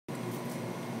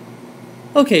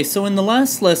Okay, so in the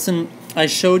last lesson, I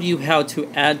showed you how to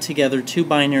add together two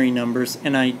binary numbers,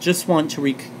 and I just want to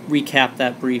recap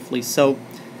that briefly. So,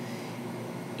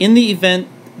 in the event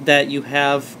that you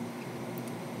have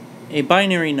a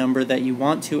binary number that you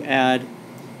want to add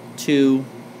to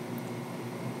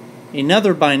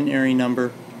another binary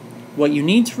number, what you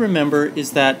need to remember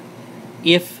is that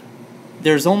if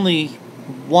there's only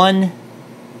one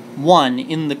 1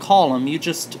 in the column, you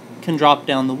just can drop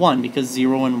down the 1 because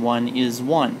 0 and 1 is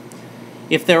 1.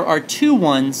 If there are two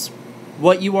 1s,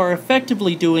 what you are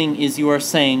effectively doing is you are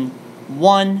saying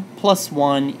 1 plus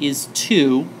 1 is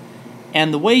 2,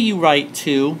 and the way you write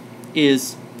 2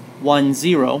 is 1,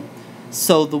 0.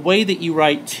 So the way that you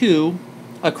write 2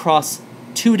 across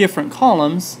two different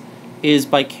columns is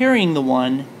by carrying the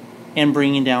 1 and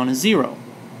bringing down a 0.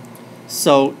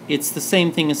 So it's the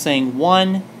same thing as saying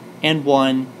 1 and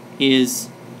 1 is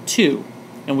 2.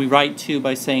 And we write 2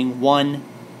 by saying 1,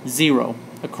 0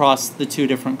 across the two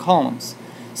different columns.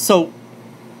 So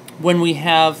when we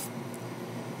have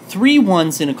three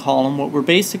 1s in a column, what we're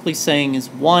basically saying is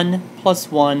 1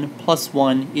 plus 1 plus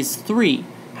 1 is 3.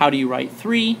 How do you write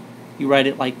 3? You write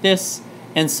it like this.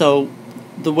 And so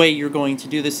the way you're going to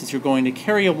do this is you're going to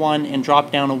carry a 1 and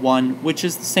drop down a 1, which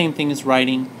is the same thing as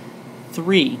writing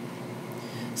 3.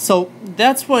 So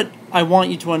that's what I want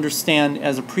you to understand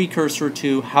as a precursor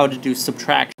to how to do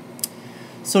subtraction.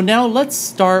 So now let's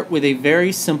start with a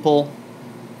very simple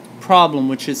problem,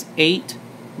 which is 8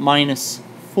 minus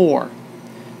 4.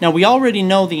 Now we already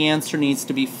know the answer needs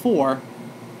to be 4,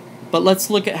 but let's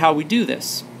look at how we do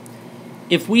this.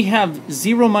 If we have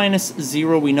 0 minus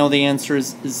 0, we know the answer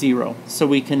is 0. So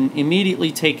we can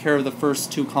immediately take care of the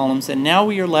first two columns, and now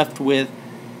we are left with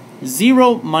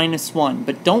 0 minus 1.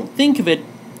 But don't think of it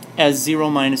as 0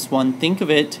 minus 1. Think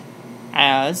of it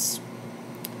as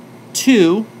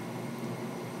 2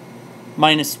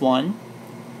 minus 1.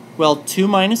 Well, 2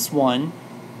 minus 1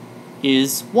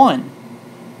 is 1.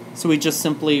 So we just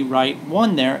simply write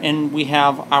 1 there, and we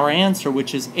have our answer,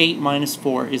 which is 8 minus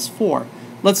 4 is 4.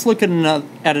 Let's look at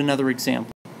another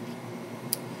example.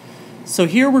 So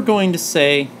here we're going to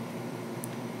say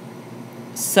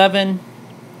 7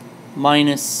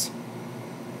 minus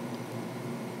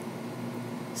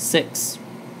 6.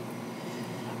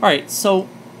 Alright, so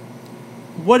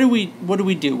what do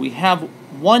we do? We have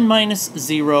 1 minus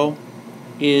 0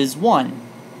 is 1.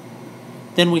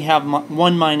 Then we have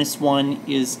 1 minus 1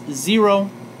 is 0.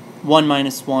 1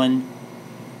 minus 1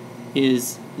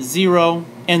 is 0.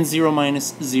 And 0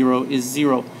 minus 0 is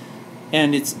 0.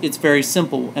 And it's very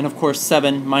simple. And of course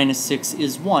 7 minus 6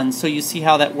 is 1. So you see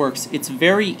how that works. It's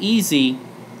very easy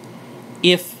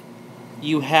if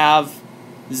you have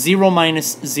 0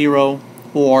 minus 0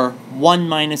 or 1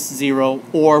 minus 0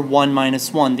 or 1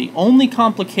 minus 1. The only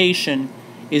complication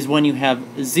is when you have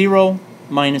 0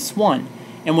 minus 1.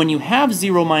 And when you have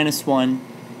 0 minus 1,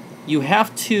 you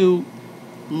have to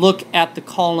look at the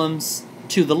columns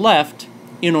to the left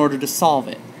in order to solve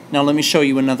it. Now let me show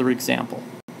you another example.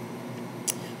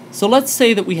 So let's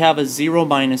say that we have a 0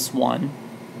 minus 1,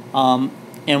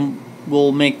 and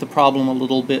we'll make the problem a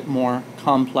little bit more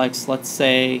complex. Let's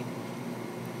say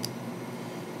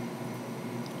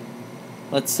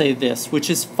this, which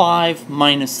is 5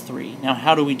 minus 3. Now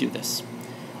how do we do this?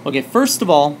 Okay, first of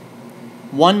all,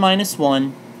 1 minus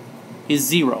 1 is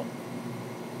 0.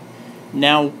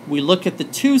 Now we look at the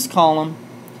 2's column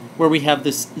where we have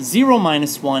this 0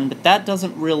 minus 1, but that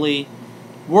doesn't really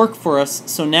work for us,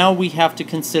 so now we have to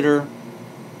consider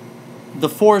the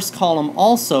 4's column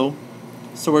also.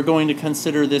 So we're going to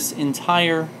consider this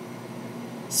entire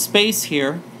space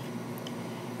here,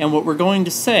 and what we're going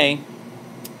to say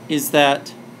is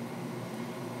that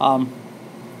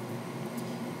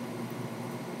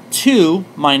 2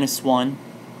 minus 1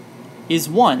 is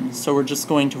 1, so we're just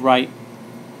going to write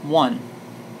 1.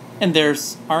 And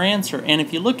there's our answer. And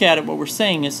if you look at it, what we're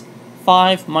saying is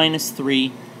 5 minus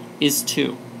 3 is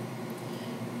 2.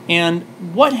 And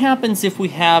what happens if we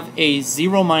have a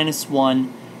 0 minus 1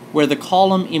 where the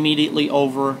column immediately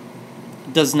over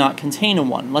does not contain a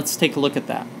 1? Let's take a look at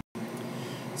that.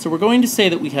 So we're going to say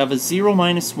that we have a 0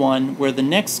 minus 1 where the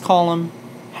next column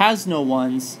has no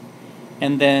 1s,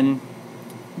 and then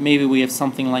maybe we have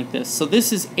something like this. So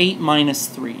this is 8 minus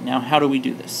 3. Now how do we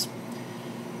do this?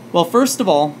 Well, first of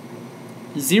all,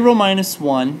 0 minus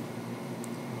 1,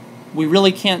 we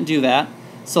really can't do that.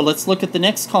 So let's look at the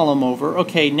next column over.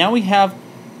 Okay, now we have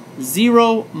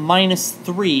 0 minus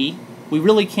 3. We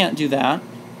really can't do that.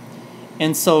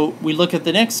 And so we look at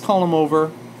the next column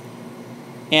over,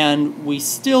 and we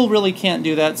still really can't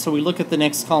do that. So we look at the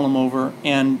next column over,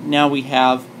 and now we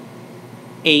have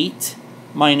 8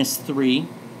 minus 3.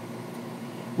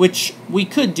 which we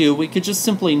could do. We could just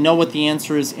simply know what the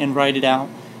answer is and write it out.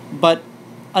 But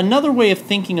another way of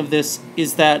thinking of this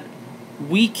is that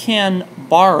we can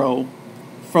borrow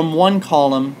from one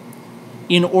column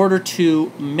in order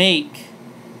to make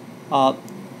the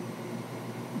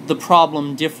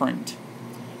problem different.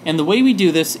 And the way we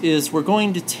do this is we're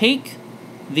going to take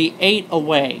the 8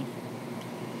 away,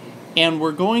 and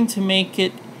we're going to make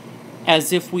it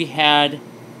as if we had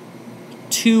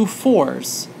 2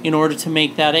 4s in order to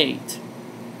make that 8.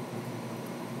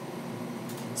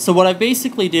 So what I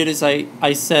basically did is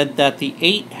I said that the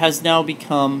 8 has now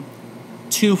become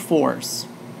 2 4s.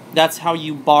 That's how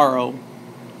you borrow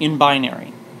in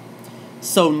binary.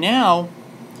 So now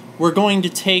we're going to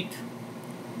take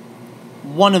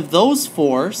one of those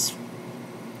 4s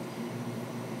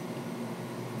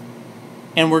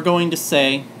and we're going to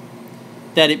say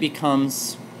that it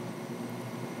becomes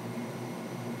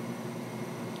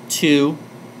 2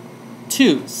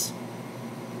 2s.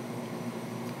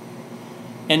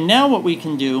 And now what we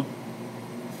can do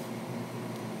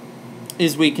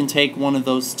is we can take one of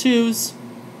those 2s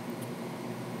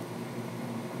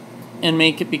and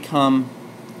make it become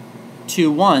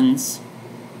 2 1s.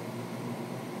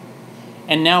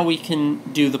 And now we can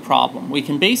do the problem. We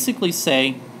can basically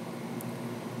say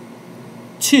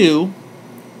 2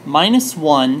 minus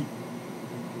 1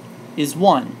 is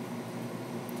 1.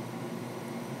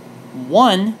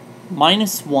 1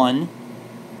 minus 1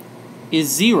 is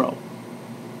 0.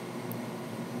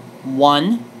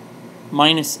 1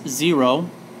 minus 0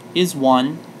 is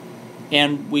 1.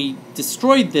 And we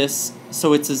destroyed this,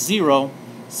 so it's a 0,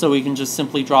 so we can just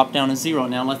simply drop down a 0.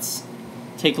 Now let's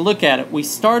take a look at it. We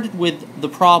started with the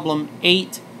problem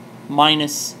 8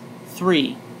 minus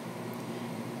 3.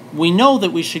 We know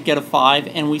that we should get a 5,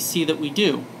 and we see that we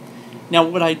do. Now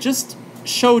what I just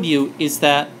showed you is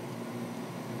that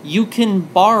you can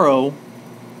borrow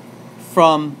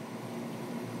from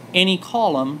any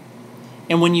column,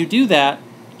 and when you do that,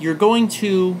 you're going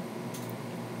to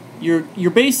you're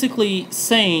basically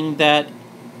saying that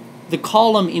the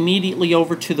column immediately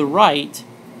over to the right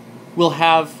will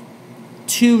have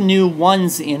 2 new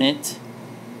 1s in it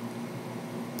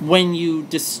when you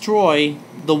destroy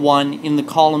the 1 in the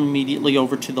column immediately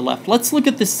over to the left. Let's look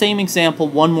at the same example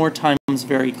one more time. It's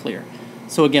very clear.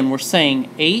 So again, we're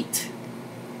saying 8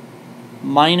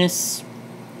 minus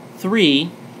 3,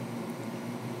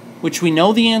 which we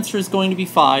know the answer is going to be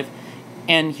 5,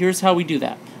 and here's how we do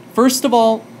that. First of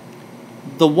all,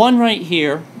 the 1 right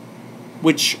here,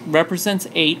 which represents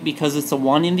 8 because it's a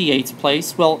 1 in the 8's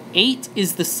place, well, 8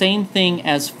 is the same thing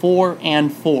as 4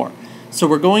 and 4. So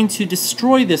we're going to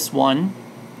destroy this 1,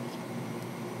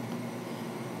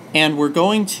 and we're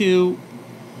going to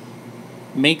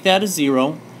make that a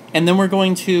 0, and then we're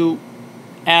going to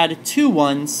add 2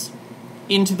 1s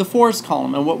into the 4's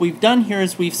column. And what we've done here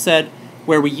is we've said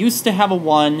where we used to have a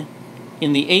 1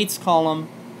 in the 8's column,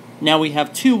 now we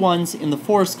have 2 1s in the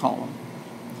 4's column.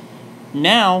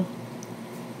 Now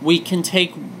we can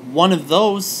take one of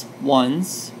those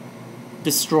 1s,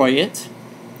 destroy it,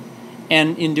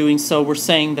 and in doing so we're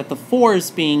saying that the 4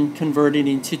 is being converted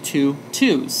into 2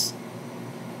 2s.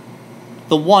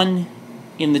 The 1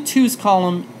 in the 2's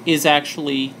column is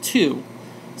actually 2.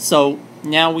 So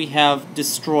now we have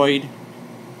destroyed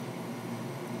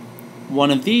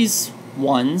one of these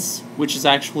 1s, which is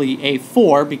actually a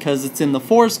 4 because it's in the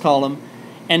 4's column,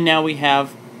 and now we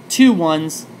have 2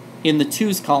 1s in the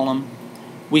 2's column.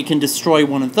 We can destroy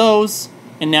one of those,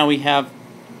 and now we have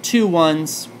 2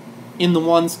 1s in the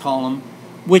 1's column,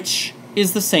 which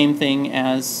is the same thing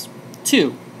as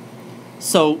 2.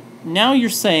 So now you're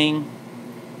saying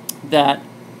that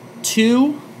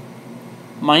 2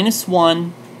 minus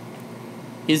 1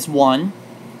 is 1.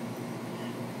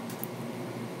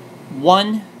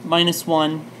 1 minus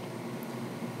 1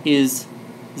 is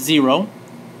 0.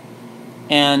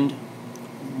 And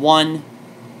 1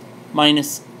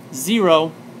 minus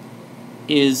 0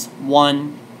 is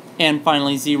 1. And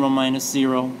finally 0 minus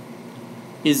 0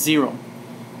 is 0.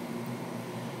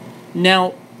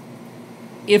 Now,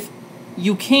 if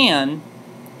you can,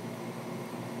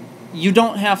 you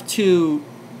don't have to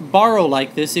borrow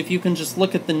like this. If you can just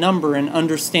look at the number and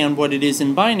understand what it is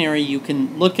in binary, you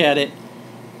can look at it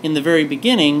in the very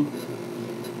beginning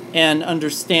and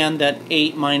understand that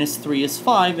 8 minus 3 is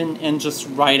 5 and just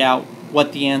write out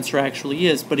what the answer actually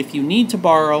is. But if you need to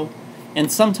borrow,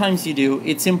 and sometimes you do,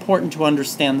 it's important to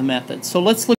understand the method. So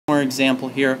let's look at our example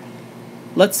here.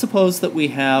 Let's suppose that we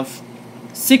have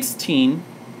 16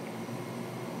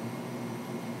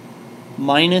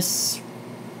 minus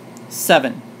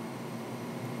 7.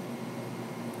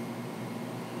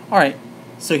 Alright,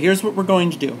 so here's what we're going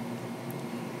to do.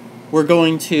 we're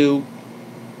going to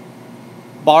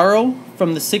borrow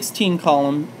from the 16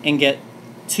 column and get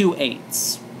 2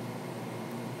 8s.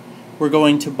 We're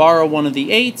going to borrow one of the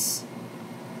 8s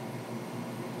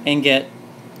and get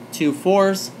 2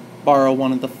 4s, borrow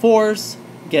one of the 4s,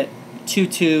 get 2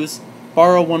 2s,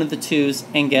 borrow one of the 2s,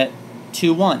 and get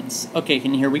 2 1s. Okay,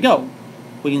 and here we go.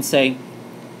 We can say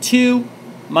 2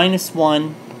 minus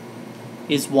 1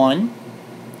 is 1.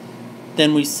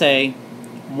 Then we say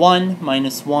 1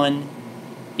 minus 1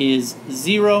 is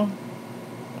 0.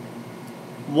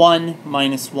 1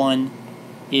 minus 1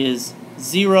 is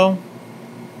 0.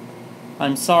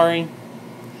 I'm sorry.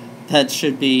 That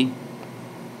should be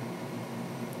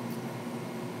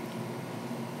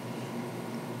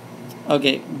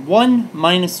okay. 1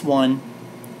 minus 1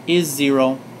 is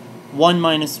 0. 1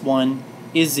 minus 1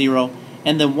 is 0.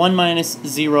 And then 1 minus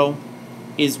 0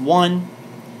 is 1.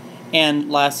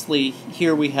 And lastly,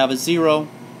 here we have a 0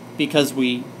 because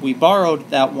we borrowed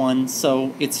that 1,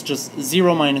 so it's just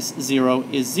 0 minus 0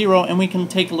 is 0, and we can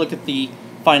take a look at the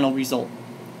final result.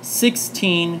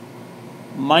 16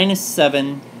 minus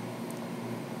 7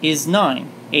 is 9.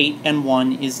 8 and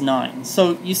 1 is 9.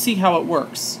 So you see how it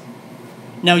works.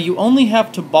 Now you only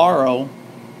have to borrow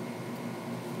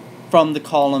from the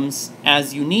columns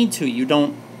as you need to. You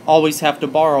don't always have to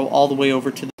borrow all the way over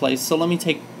to the place. So let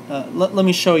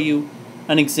me show you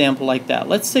an example like that.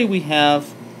 Let's say we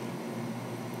have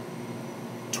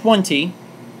 20,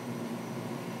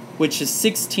 which is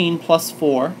 16 plus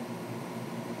 4,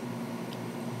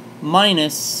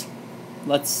 minus,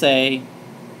 let's say,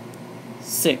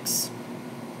 6.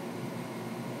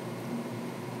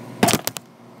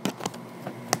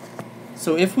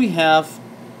 So if we have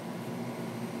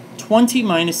 20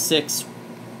 minus 6,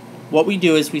 what we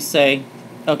do is we say,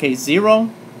 okay,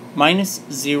 0 minus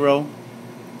 0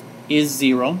 is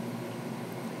 0.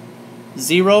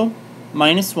 0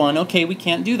 minus 1, okay, we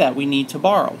can't do that. We need to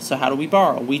borrow. So how do we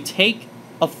borrow? We take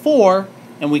a 4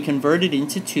 and we convert it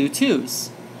into 2 2s.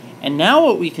 And now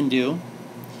what we can do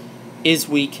is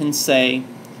we can say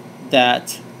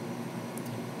that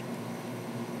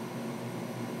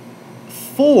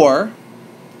 4,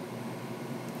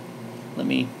 let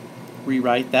me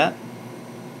rewrite that.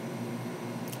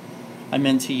 I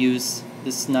meant to use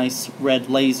this nice red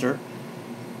laser.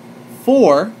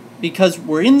 4, because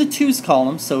we're in the 2's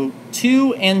column, so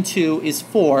 2 and 2 is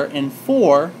 4, and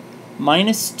 4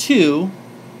 minus 2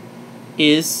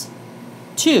 is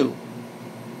 2.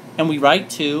 And we write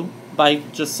 2 by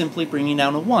just simply bringing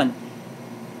down a 1.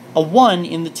 A 1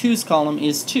 in the 2's column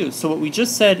is 2. So what we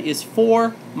just said is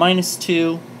 4 minus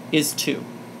 2 is 2.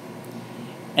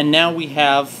 And now we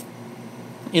have,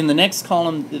 in the next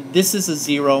column, this is a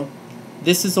 0,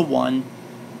 this is a 1.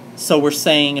 So we're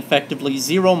saying effectively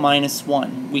 0 minus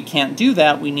 1. We can't do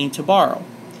that, we need to borrow.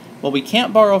 Well, we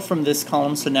can't borrow from this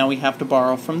column, so now we have to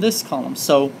borrow from this column.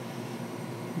 So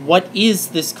what is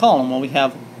this column? Well, we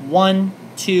have 1,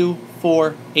 2,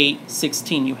 4, 8,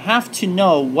 16. You have to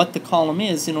know what the column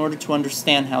is in order to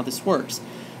understand how this works.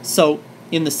 So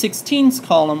in the 16's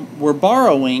column, we're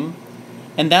borrowing,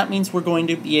 and that means we're going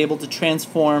to be able to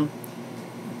transform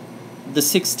the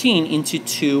 16 into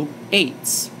 2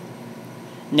 8s.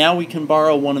 Now we can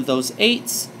borrow one of those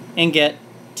 8s and get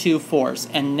 2 4s.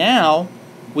 And now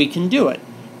we can do it.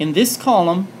 In this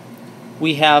column,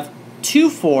 we have 2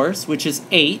 4s, which is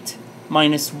 8,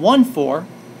 minus 1 4,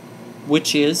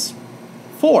 which is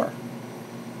 4.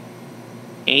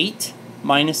 8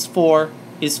 minus 4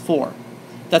 is 4.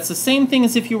 That's the same thing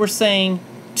as if you were saying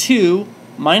 2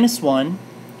 minus 1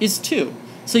 is 2.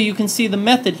 So you can see the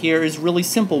method here is really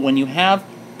simple. When you have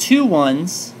 2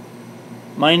 1s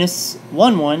minus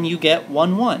 1 1, you get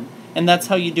 1 1. And that's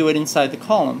how you do it inside the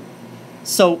column.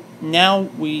 So now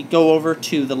we go over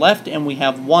to the left and we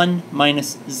have 1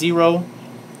 minus 0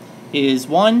 is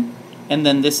 1. And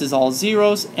then this is all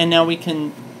zeros. And now we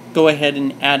can go ahead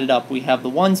and add it up. We have the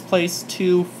 1's place,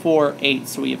 2, 4, 8.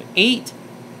 So we have 8,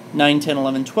 9, 10,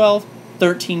 11, 12,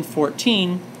 13,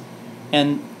 14.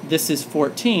 And this is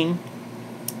 14.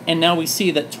 And now we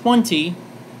see that 20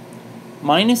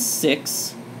 minus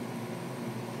 6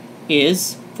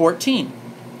 is 14.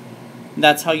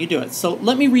 That's how you do it. So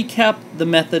let me recap the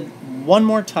method one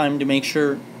more time to make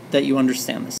sure that you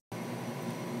understand this.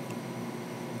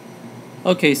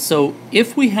 Okay, so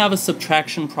if we have a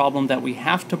subtraction problem that we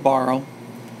have to borrow,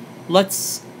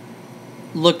 let's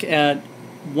look at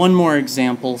one more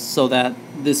example so that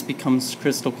this becomes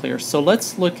crystal clear. So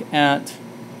let's look at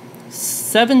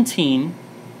 17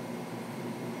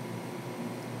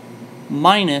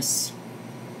 minus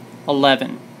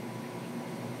 11.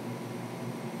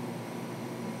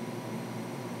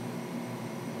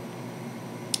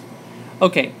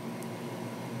 Okay,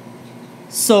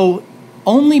 So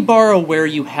only borrow where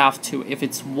you have to. If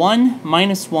it's 1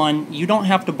 minus 1, you don't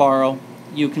have to borrow.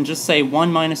 You can just say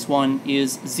 1 minus 1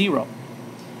 is 0.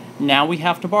 Now we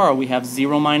have to borrow. We have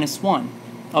 0 minus 1.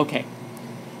 Okay,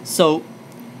 so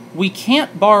we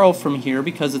can't borrow from here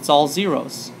because it's all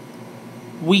zeros.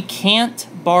 We can't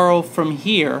borrow from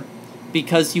here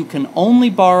because you can only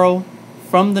borrow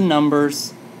from the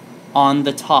numbers on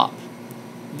the top.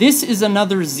 This is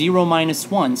another 0 minus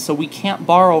 1, so we can't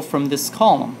borrow from this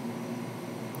column.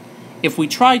 If we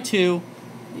try to,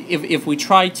 if we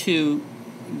try to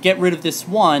get rid of this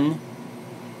 1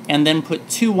 and then put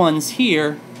 2 1s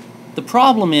here, the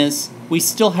problem is we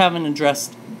still haven't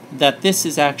addressed that this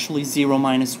is actually 0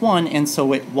 minus 1, and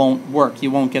so it won't work.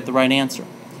 You won't get the right answer.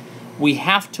 We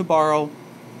have to borrow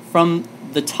from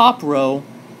the top row,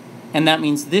 and that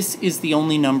means this is the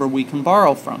only number we can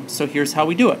borrow from. So here's how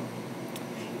we do it.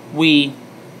 We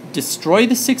destroy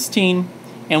the 16,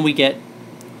 and we get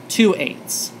 2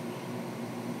 8s.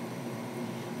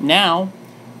 Now,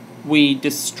 we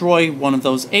destroy one of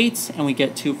those 8s, and we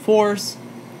get 2 4s.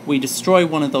 We destroy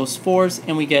one of those 4s,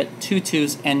 and we get 2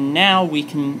 2s, and now we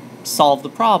can solve the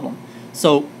problem.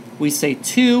 So we say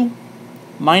 2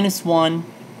 minus 1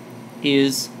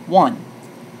 is 1.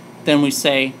 Then we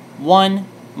say 1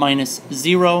 minus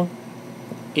 0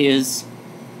 is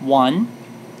 1.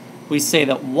 We say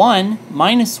that 1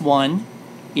 minus 1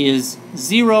 is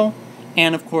 0,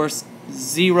 and of course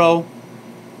 0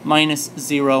 minus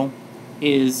 0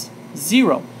 is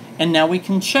 0. And now we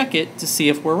can check it to see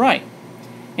if we're right.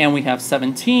 And we have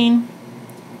 17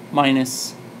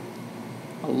 minus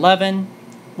 11,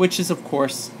 which is of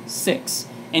course 6.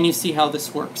 And you see how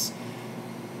this works.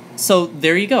 So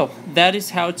there you go. That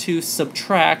is how to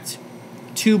subtract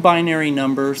two binary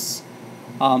numbers.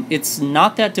 It's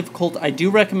not that difficult. I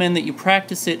do recommend that you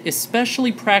practice it,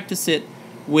 especially practice it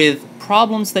with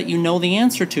problems that you know the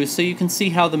answer to, so you can see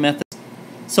how the method.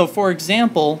 So for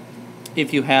example,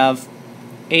 if you have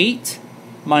 8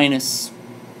 minus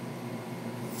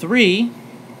 3,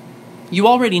 you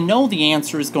already know the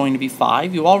answer is going to be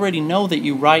 5. You already know that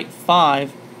you write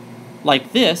 5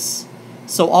 like this.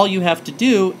 So all you have to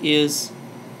do is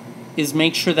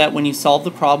make sure that when you solve the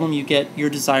problem, you get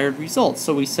your desired result.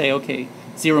 So we say, okay,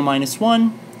 0 minus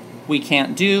 1, we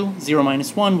can't do. 0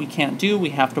 minus 1, we can't do. We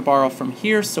have to borrow from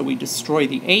here, so we destroy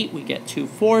the 8. We get 2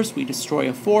 4s. We destroy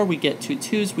a 4. We get 2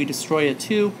 2s. We destroy a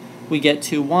 2. We get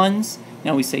 2 1s.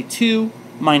 Now we say 2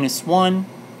 minus 1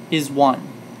 is 1.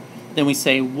 Then we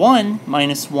say 1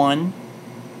 minus 1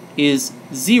 is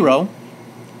 0.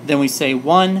 Then we say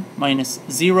 1 minus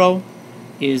 0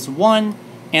 is 1.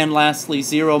 And lastly,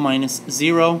 0 minus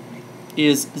 0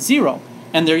 is 0.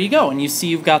 And there you go. And you see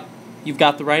you've got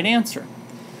the right answer.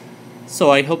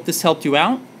 So I hope this helped you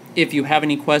out. If you have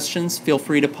any questions, feel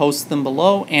free to post them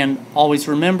below. And always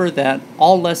remember that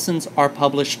all lessons are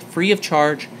published free of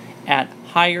charge at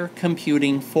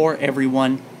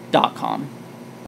highercomputingforeveryone.com.